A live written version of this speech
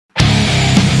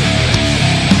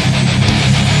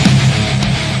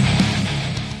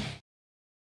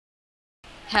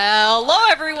Hello,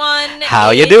 everyone.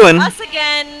 How you It's doing? Us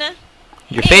again.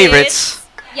 Your favorites.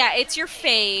 Yeah, it's your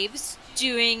faves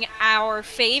doing our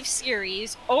fave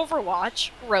series,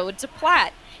 Overwatch: Road to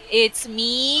Plat. It's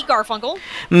me, Garfunkel.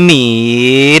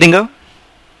 Me, Dingo.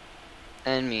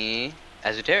 And me,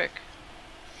 Azuteric.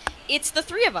 It's the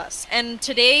three of us, and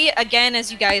today, again,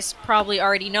 as you guys probably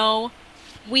already know,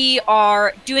 we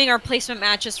are doing our placement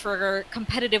matches for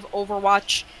competitive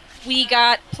Overwatch. We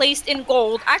got placed in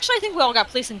gold. Actually, I think we all got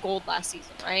placed in gold last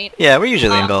season, right? Yeah, we're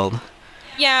usually in gold.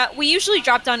 Yeah, we usually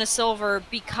drop down to silver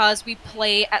because we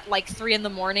play at like 3 in the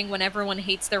morning when everyone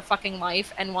hates their fucking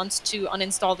life and wants to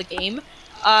uninstall the game.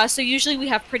 So usually we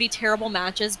have pretty terrible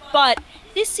matches, but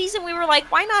this season we were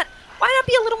like, why not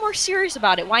be a little more serious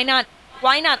about it? Why not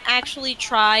actually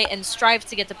try and strive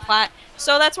to get to Plat?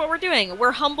 So that's what we're doing.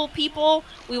 We're humble people.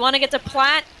 We want to get to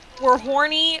Plat. We're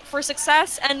horny for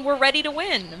success, and we're ready to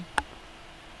win.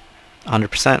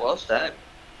 100%. Well said.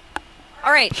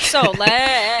 Alright, so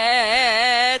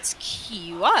let's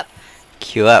queue up.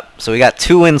 Queue up. So we got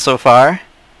 2 wins so far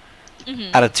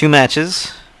Mm-hmm. out of 2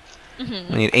 matches.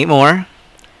 Mm-hmm. We need 8 more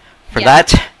for Yeah.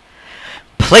 that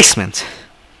placement.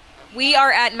 We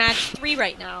are at match 3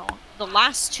 right now. The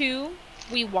last 2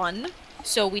 we won,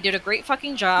 so we did a great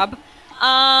fucking job.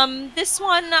 This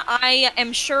one I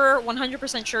am sure,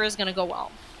 100% sure, is gonna go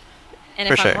well. And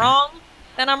For if sure. I'm wrong,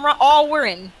 then I'm wrong. Oh, we're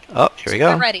in. Oh, here we So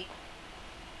go. We're ready.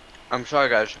 I'm sorry,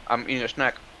 guys. I'm eating a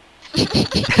snack.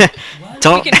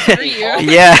 Don't. We can hear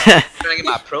you. Yeah. I'm trying to get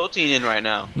my protein in right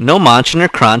now. No munching or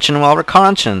crunching while we're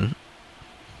conching.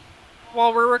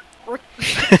 While we're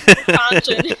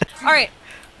conching. Alright,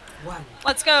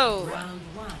 let's go.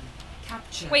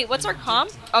 Wait, what's our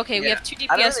comp? Okay, we Yeah. have 2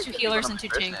 I don't DPS, really 2 get healers, people and 2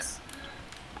 on my first tanks.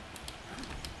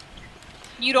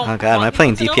 You don't. Oh god, am I want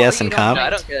playing people to know, DPS or in you comp? No, I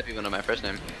mind? don't care that people know my first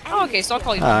name. Oh, okay, so I'll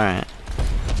call you. Alright.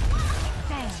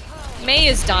 May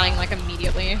is dying like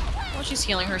immediately. Oh, she's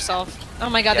healing herself. Oh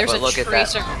my god, Yeah, there's but a look at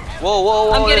tracer. that. Whoa, whoa,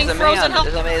 whoa! I'm getting there's a frozen, man. help.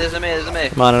 There's a me.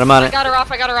 I'm on it, I'm on I it. got her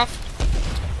off, I got her off.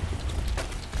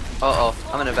 Uh oh,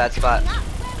 I'm in a bad spot.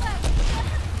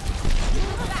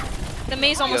 The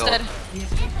May's almost Yo. dead.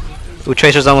 Ooh,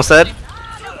 Tracer's almost dead.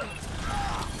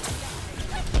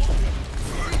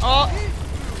 Oh,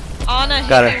 Anna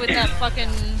Got hit her. me with that fucking,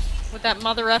 with that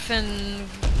mother effing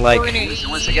Like- grenade.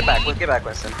 Winston, get back. Get back,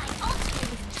 Winston.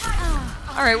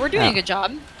 Alright, we're doing Yeah. a good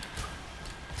job.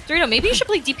 Dorito, maybe you should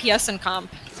play DPS in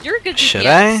comp. You're a good DPS. Should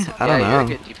I? I Yeah, don't you're know. a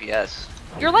good DPS.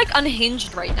 You're like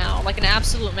unhinged right now, like an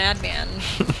absolute madman.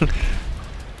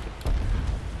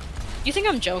 You think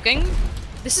I'm joking?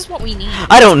 This is what we need.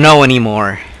 I don't know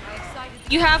anymore.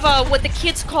 You have what the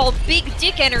kids call big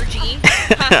dick energy.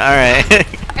 Alright.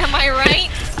 Am I right?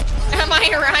 Am I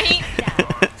right?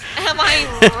 Am I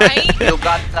right? You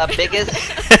got the biggest.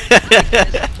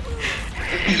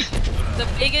 The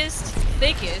biggest,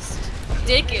 thickest,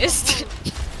 dickest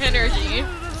energy.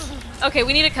 Okay,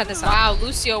 we need to cut this out. Wow,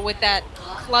 Lucio with that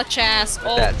clutch ass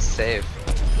ult. That's safe.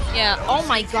 Yeah. Oh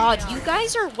my god, you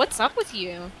guys are. What's up with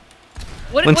you?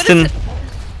 What Winston. is it?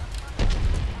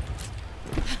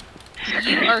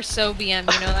 You are so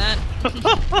BM, you know that?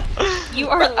 You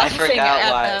are I laughing forgot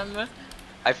at why. them.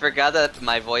 I forgot that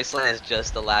my voice line is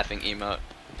just a laughing emote.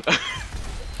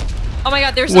 Oh my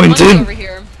god, there's a Winston. monkey over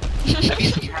here. Have you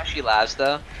seen how she laughs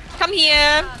though? Come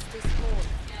here!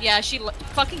 Yeah, she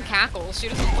fucking cackles. She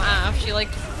doesn't laugh. She like.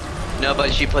 No,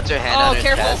 but she puts her hand Oh, on her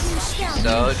careful. chest. She's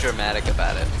so dramatic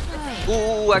about it.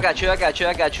 Ooh, I got you.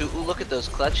 Ooh, look at those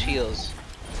clutch heals.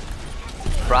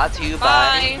 Brought to you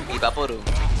by Bye. Ibaporu.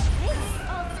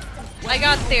 I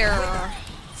got their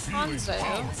Hanzo.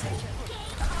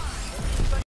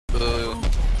 Ooh.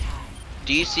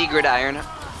 Do you see Gridiron?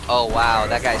 Oh wow,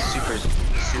 that guy's super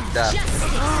souped up.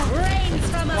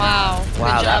 Wow. Good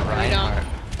Wow, job, that Rito. Reinhardt.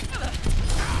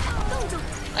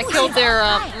 I killed their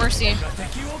Mercy.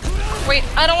 Wait,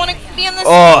 I don't want to be in this.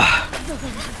 Oh.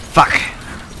 Fuck.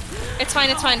 It's fine.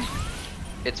 It's fine.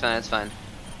 It's fine.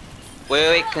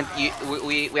 Wait,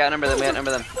 we outnumber them, We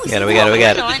got it. I With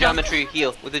know. the geometry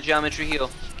heal,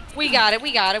 We got it.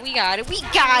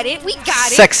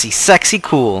 Sexy,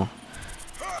 cool.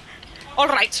 All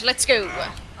right, let's go.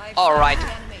 Alright,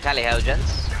 tally ho,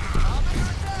 gents.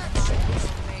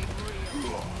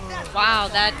 Wow,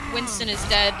 that Winston is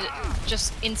dead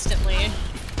just instantly.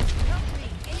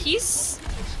 He's.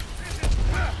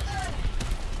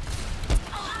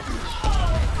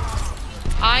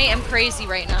 I am crazy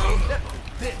right now.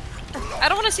 I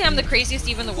don't want to say I'm the craziest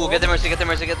even in the Ooh, world. get the mercy.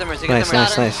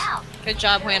 Nice. Good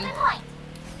job, Win.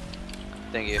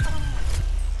 Thank you.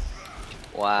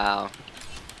 Wow.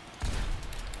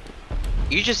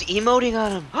 You just emoting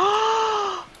on him.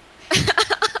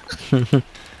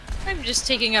 I I'm just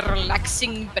taking a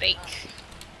relaxing break.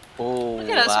 Oh, Look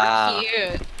at us, wow. we're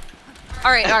cute.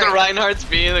 Alright, The alright. Reinhardt's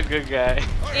being a good guy.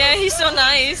 Yeah, he's so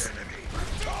nice.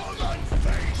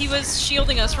 He was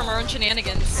shielding us from our own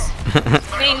shenanigans.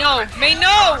 May no! May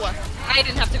no! I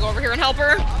didn't have to go over here and help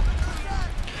her.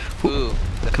 Ooh,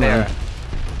 the Come fair. on.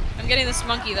 I'm getting this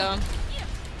monkey though.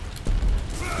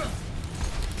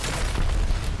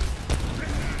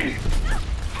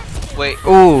 Wait.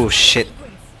 Oh shit.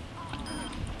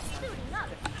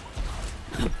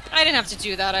 I didn't have to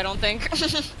do that, I don't think.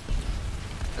 That's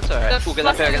alright. Ooh, get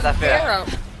that fair, get that fair. Pharaoh.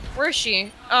 Where is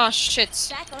she? Oh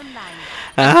shit. I'm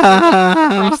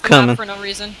Crossed the map coming. for no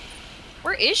reason.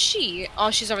 Where is she?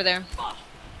 Oh, she's over there.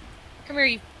 Come here,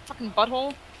 you fucking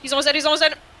butthole. He's almost dead, he's almost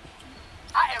dead.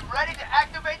 I am ready to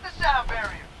activate the sound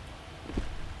barrier.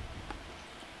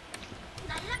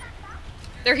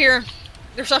 They're here.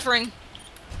 They're suffering.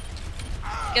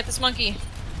 Get this monkey.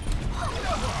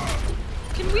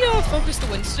 Can we focus the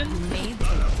Winston?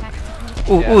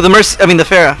 Ooh, ooh, the Mercy. I mean, the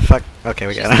Farah. Fuck. Okay,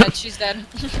 we She's got it. dead, she's dead.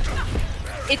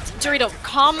 It's Dorito,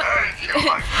 calm.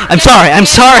 I'm sorry, I'm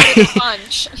sorry.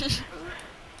 Punch.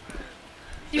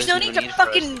 There's no need to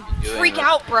fucking freak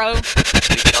out, bro. We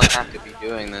don't have to be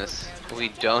doing this. We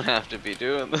don't have to be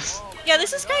doing this. Yeah,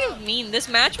 this is kind of mean. This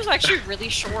match was actually really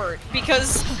short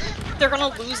because they're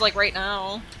gonna lose like right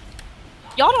now.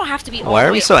 Y'all don't have to be. Why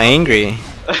are we so angry?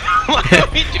 Why are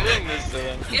we doing this to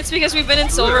them? It's because we've been in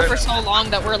silver for so long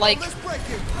that we're like,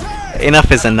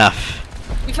 Enough is enough.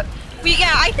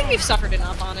 yeah, I think we've suffered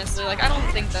enough, honestly. Like, I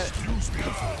don't think that.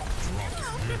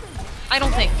 I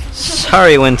don't think.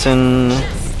 Sorry, Winton.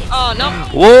 Oh no.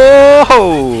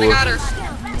 Whoa! I got her.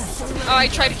 Oh, I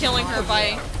tried killing her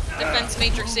by defense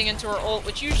matrixing into her ult,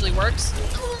 which usually works.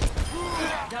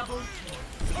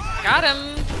 Got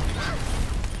him.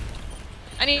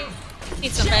 I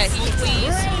need some bad heat,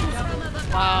 please.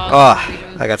 Wow.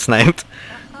 Oh, I got sniped.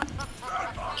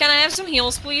 Can I have some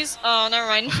heals, please? Oh, never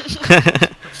mind.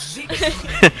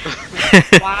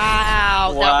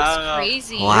 Wow, that was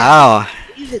crazy. Wow.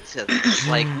 Leave it to them.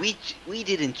 Like, we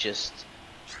didn't just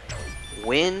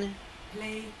win.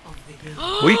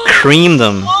 We creamed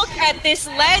them. Look at this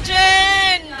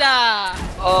legend!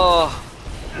 Oh.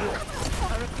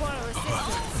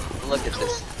 Look at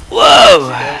this. Whoa!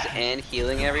 And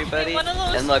healing everybody. One of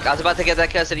those- And look, I was about to get that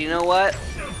kill. I said, you know what?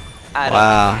 I don't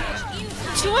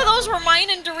Wow. Two of those were mine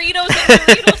and Doritos and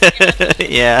Doritos.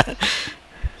 Yeah.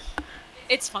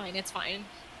 It's fine, it's fine.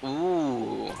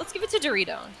 Ooh. Let's give it to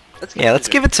Dorito. Yeah, let's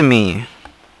give it to me.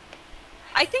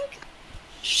 I think...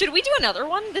 Should we do another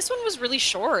one? This one was really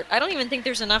short. I don't even think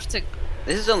there's enough to...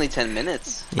 This is only 10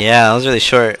 minutes. Yeah, that was really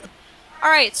short.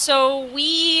 Alright, so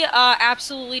we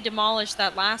absolutely demolished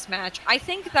that last match. I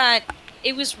think that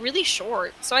it was really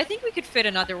short, so I think we could fit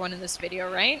another one in this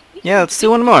video, right? Yeah, let's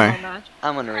do one more.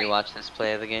 I'm gonna rewatch this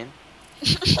play of the game.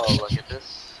 Oh, look at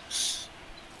this.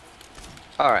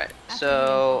 Alright,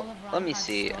 so let me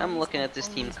see. I'm looking at this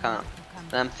team comp.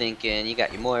 And I'm thinking, you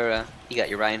got your Moira, you got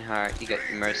your Reinhardt, you got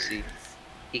your Mercy,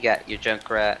 you got your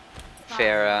Junkrat,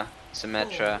 Farah,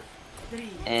 Symmetra,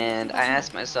 and I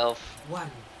asked myself,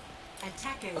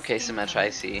 okay, Symmetra I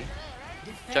see,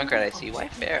 Junkrat I see, why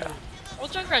Farah? Well,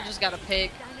 Junkrat just got a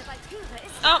pick.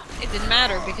 Oh, it didn't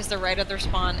matter because they're right at their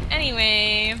spawn.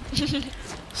 Anyway.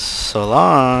 So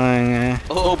long.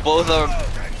 Oh, both our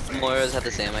Moiras had the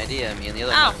same idea, me and the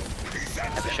other Ow. one. I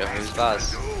have to show who's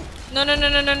boss. No, no, no,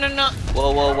 no, no, no, no.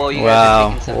 Whoa, whoa, whoa, you guys Wow. are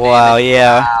taking some Wow, damage.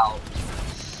 yeah. Wow.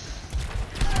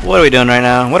 What are we doing right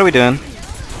now? What are we doing?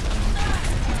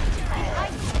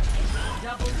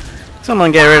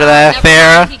 Someone get rid of that, Never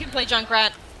mind, Farah. he can play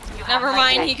Junkrat. Never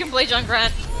mind, he can play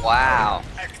Junkrat. Wow.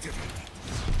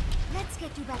 Let's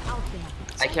get you back out there.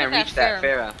 I can't that reach that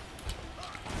Farah.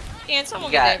 Can't someone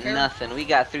We get got that Farah? nothing. We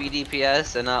got 3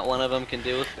 DPS and not one of them can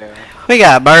deal with Farah. We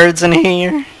got birds in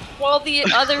here. Well, the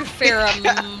other Farah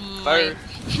might. Bird.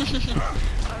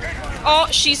 Oh,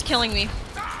 she's killing me.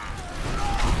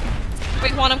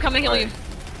 Wait, Juan, I'm coming to heal you.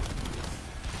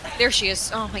 There she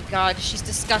is. Oh my god, she's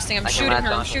disgusting. I'm I can shooting latch her,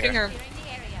 I'm onto shooting her. her.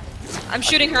 I'm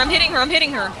shooting her, I'm hitting her, I'm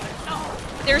hitting her.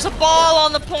 There's a ball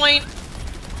on the point.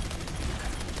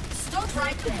 Stop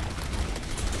right there.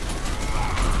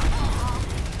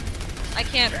 I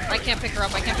can't pick her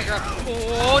up, I can't pick her up.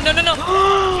 Oh, no, no, no.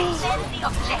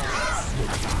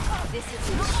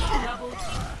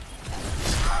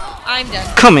 I'm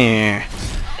dead. Come here.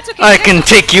 It's okay. I can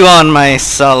take you on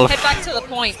myself. Head back to the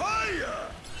point.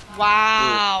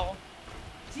 Wow.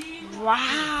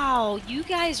 Wow, you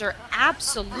guys are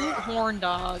absolute horn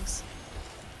dogs.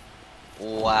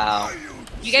 Wow.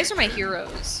 You guys are my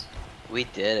heroes. We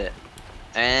did it.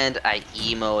 And I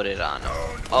emoted on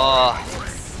him. Oh.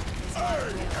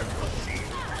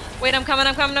 Wait, I'm coming.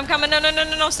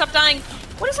 No, stop dying.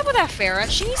 What is up with that Pharah?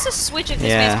 She needs to switch if this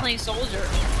man's playing soldier.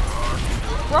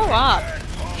 Grow up.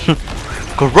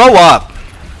 Grow up!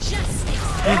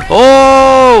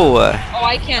 Oh! Oh,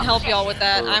 I can't help y'all with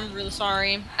that. I'm really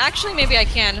sorry. Actually, maybe I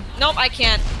can. Nope, I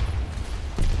can't.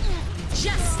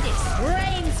 Justice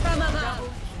reigns from above.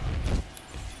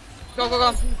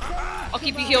 Go. I'll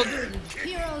keep you healed.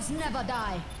 Heroes never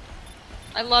die.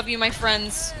 I love you, my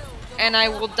friends. And I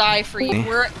will die for you.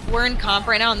 We're in comp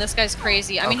right now, and this guy's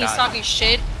crazy. I mean, he's talking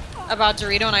shit about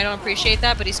Dorito, and I don't appreciate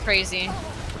that, but he's crazy.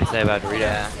 What do you say about Dorito?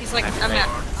 Yeah. He's like,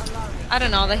 I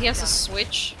don't know, that he has to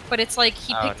switch, but it's like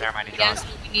he picked up the gas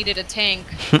and we needed a tank.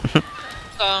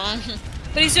 So,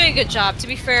 but he's doing a good job. To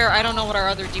be fair, I don't know what our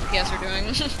other DPS are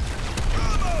doing.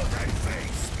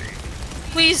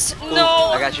 Please, Ooh, no!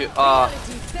 I got you.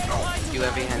 You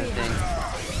went behind the thing.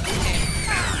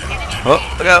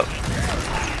 Oh, look out.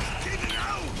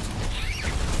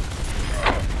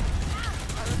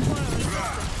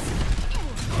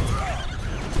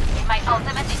 My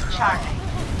ultimate is charging.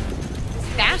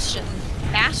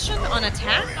 Bastion on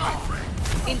attack?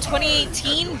 In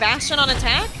 2018, Bastion on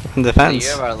attack? In The defense.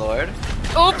 year of our Lord.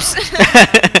 Oops!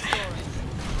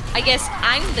 I guess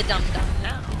I'm the dum-dum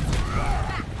now.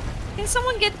 Can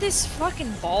someone get this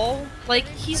fucking ball? Like,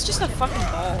 he's just a fucking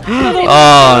ball.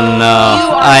 Oh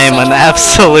no, I am an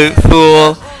absolute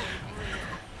fool.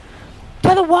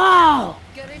 To the wall!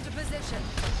 Get into position.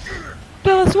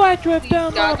 Do a sweat drip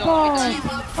down God, the don't bar! do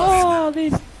this. Oh,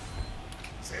 these...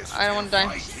 I don't want to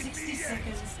die.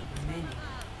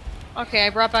 Okay, I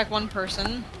brought back one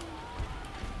person.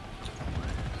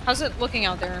 How's it looking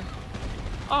out there?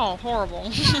 Oh,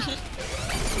 horrible.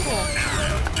 Cool.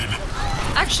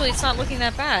 Actually, it's not looking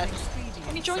that bad.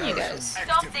 Let me join you guys.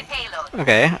 Stop the payload.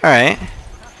 Okay, alright.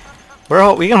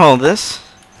 We can hold this.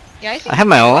 Yeah, I think I have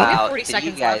my ult. We have Wow, 40 did you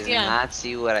seconds guys left, yeah. not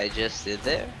see what I just did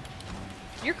there?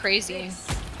 You're crazy.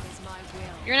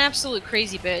 You're an absolute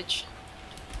crazy bitch.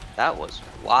 That was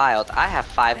wild. I have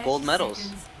 5 gold medals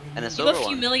and a You silver love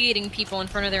one. humiliating people in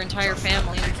front of their entire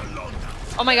family.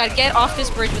 Oh my god, get off this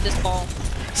bridge with this ball.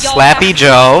 Y'all Slappy have-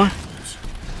 Joe.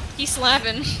 He's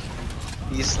slapping.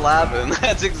 You slap him.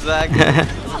 That's exactly.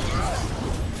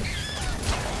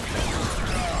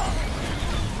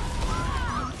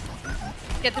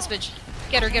 Get this bitch.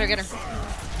 Get her.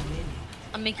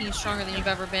 I'm making you stronger than you've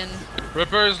ever been.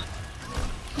 Rippers.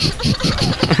 This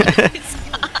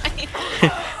guy.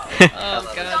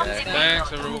 Oh god.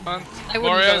 Thanks, everyone. I wouldn't go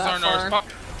Warriors that are nurse far. pop.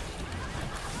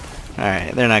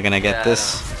 Alright, they're not gonna get Yeah,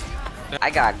 this. I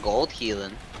got gold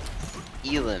healing,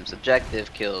 elims,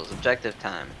 objective kills, objective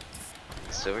time,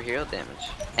 silver hero damage,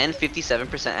 and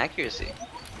 57% accuracy.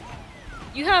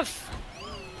 You have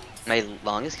My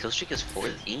longest kill streak is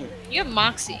 14.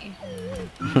 Moxie.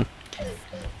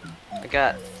 I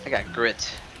got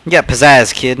grit. You got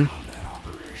pizzazz, kid.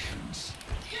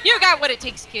 You got what it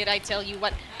takes, kid. I tell you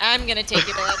what. I'm gonna take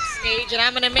you to that stage, and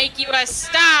I'm gonna make you a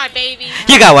star, baby.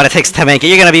 You got what it takes to make it.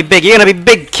 You're gonna be big. You're gonna be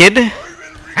big, kid.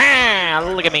 Ah,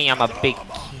 look at me, I'm a big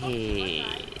kid.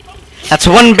 That's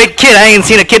one big kid. I ain't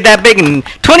seen a kid that big in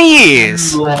 20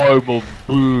 years. I'm a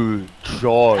big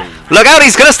child. Look out,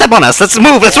 he's gonna step on us. Let's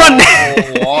move. Let's run.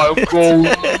 I'm going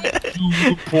to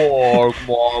the park,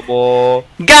 mama.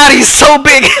 God, he's so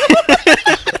big.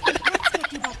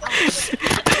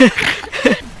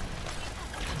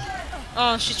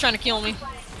 Oh, she's trying to kill me.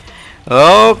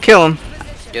 Oh, kill him.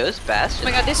 Yo, this Oh Bastion.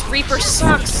 my god, this Reaper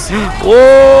sucks. Whoa!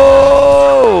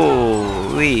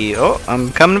 Oh,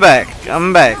 I'm coming back.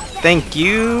 I'm back. Thank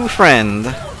you, friend.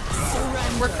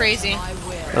 We're crazy.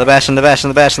 The Bastion, the Bastion,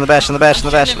 the Bastion, the Bastion, the Bastion,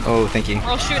 the Bastion. Oh, thank you.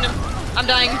 We're all shooting him. I'm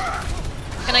dying.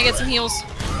 Can I get some heals?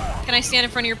 Can I stand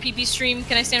in front of your PP stream?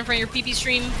 Can I stand in front of your PP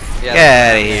stream? Yeah,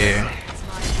 Get out of here.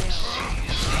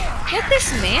 Get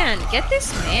this man. Get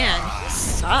this man. He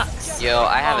sucks. Yo,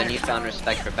 I have a newfound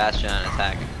respect for Bastion on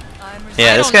attack.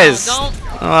 Yeah, I this don't know, guy's.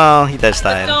 don't- Well, he just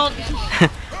died. Don't.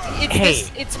 It's Hey.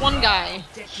 it's one guy.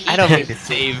 I don't mean to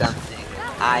save. Something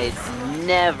I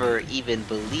never even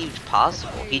believed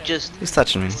possible. He just Who's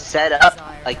touching me? set up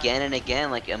again and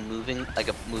again like a moving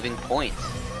point.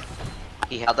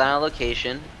 He held down a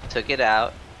location, took it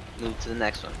out, moved to the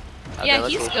next one. Held Yeah, down a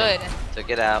he's location, good. Took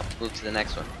it out, moved to the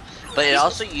next one. But it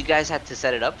also, you guys had to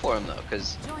set it up for him though,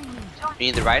 because you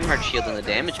need the Reinhardt shield and the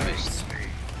damage boost.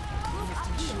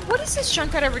 What is this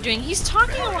Junkrat ever doing? He's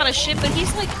talking a lot of shit, but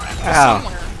he's like Ow.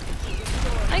 somewhere.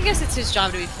 I guess it's his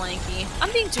job to be flanky. I'm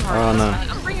being too hard Oh, on this no.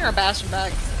 guy. I'm bringing our Bastion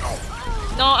back.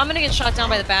 No, I'm gonna get shot down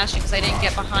by the Bastion because I didn't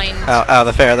get behind. Ow, ow,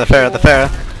 the Pharah, the Pharah, the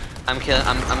Pharah. I'm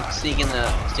sneaking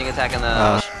attack in the.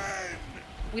 Oh.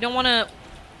 We don't want to.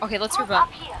 Okay, let's group up.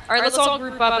 Alright, let's all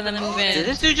group up and then move Did in.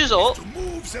 this dude just ult?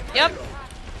 Yep.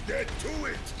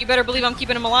 You better believe I'm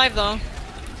keeping him alive, though.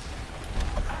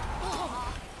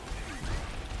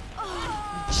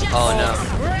 Oh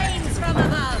no. Rains from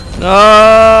above. No.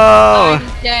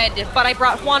 I'm dead, but I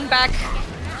brought Juan back.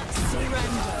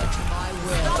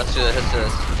 Let's do this, let's do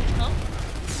this.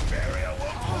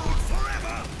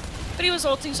 But he was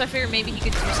ulting, so I figured maybe he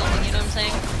could do something, you know what I'm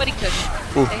saying? But he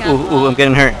couldn't. Ooh, They have, ooh, I'm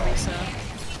getting hurt. so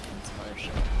that's other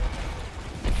shit.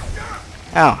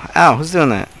 Ow, ow, who's doing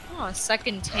that? Oh, a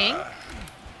second tank?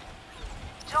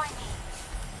 Join me.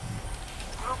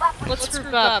 Group up. Let's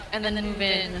group up and then move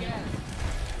in.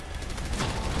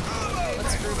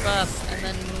 Let's group up and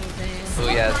then move in. Oh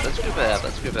yeah, let's group it up,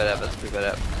 let's group it up, let's group it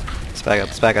up. Let's back up,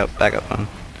 let's back up, back up, man.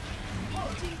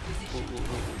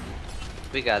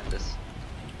 We got this.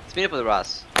 Let's meet up with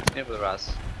Ross. Let's meet up with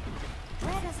Ross.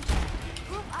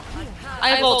 I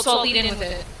have ult, so I'll lead in with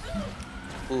it.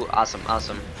 Ooh, awesome,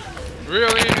 awesome.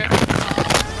 Really? Heroes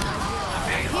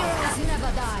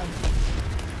never die.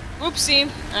 Oopsie.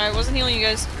 Alright, wasn't healing you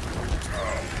guys.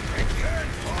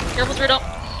 Careful, Driddle.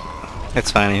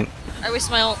 It's fine, I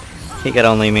wasted my ult. he got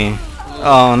only me.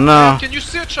 Oh no. Can you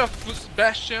switch off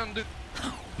Bastion?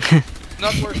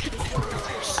 Not working.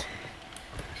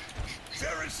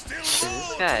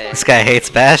 This guy, This guy hates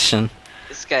Bastion.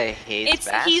 this guy hates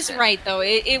He's Bastion. right though.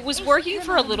 It was working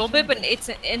for a little bit, but it's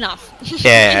enough.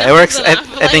 Yeah, Enough it works. is I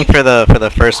enough. think for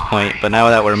the first point, but now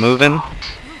that we're moving,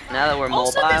 Now that we're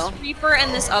Also, mobile. this Reaper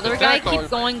and this other guy keep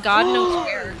going God knows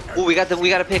where. Ooh, we gotta pick, we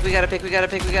gotta pick, we gotta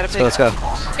pick, we gotta pick. so let's go.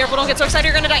 Careful, don't get so excited,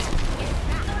 you're gonna die.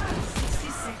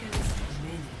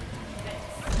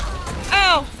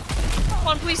 Ow! Come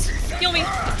on, please, heal me.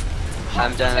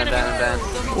 I'm done, I'm done, I'm done.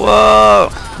 Whoa!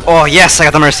 Oh yes, I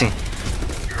got the mercy. I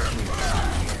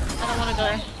don't wanna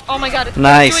die. Oh my god, it's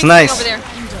Nice, doing nice. something over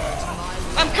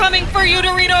there. I'm coming for you,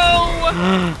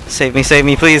 Dorito! Save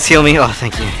me, please heal me. Oh,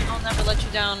 thank you. I'll never let you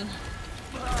down.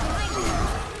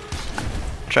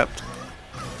 Trapped.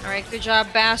 Alright, good job,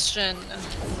 Bastion.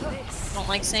 Don't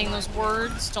like saying those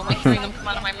words, don't like hearing them come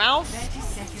out of my mouth,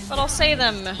 but I'll say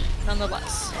them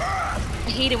nonetheless. I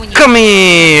hate it when you- Come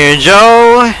here,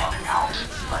 Joe.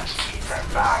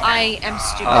 I am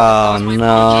stupid. Oh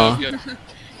no.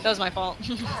 That was my fault.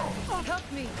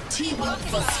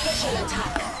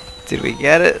 Did we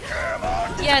get it?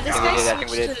 Yeah, this guy I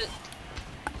think we switched did.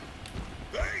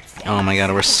 to... Oh my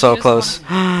god, we're so close.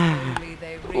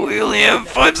 We only have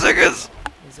 5 seconds.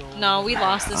 No, we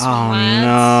lost this Oh one, lads.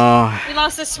 no. We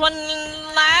lost this one,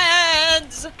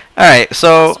 lads. Alright,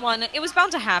 so This one, it was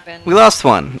bound to happen. we lost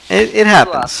one. It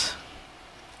happens.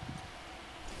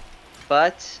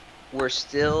 But we're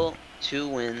still 2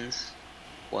 wins,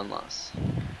 1 loss.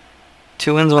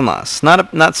 2 wins, 1 loss.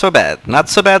 Not so bad. Not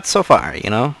so bad so far, you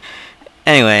know.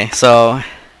 Anyway, so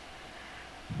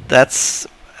that's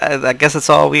I guess that's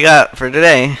all we got for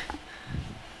today.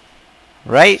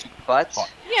 Right? But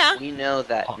Yeah. we know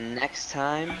that next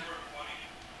time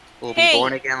we'll Hey. be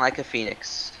born again like a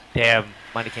phoenix. Damn,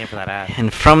 money came for that ass.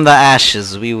 And from the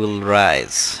ashes we will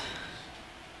rise.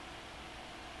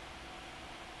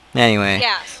 Anyway.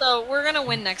 Yeah, so we're gonna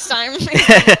win next time.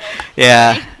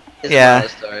 Yeah. It's Yeah. another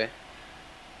story.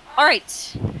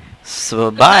 Alright. So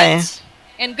Good bye. night,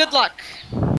 and good luck.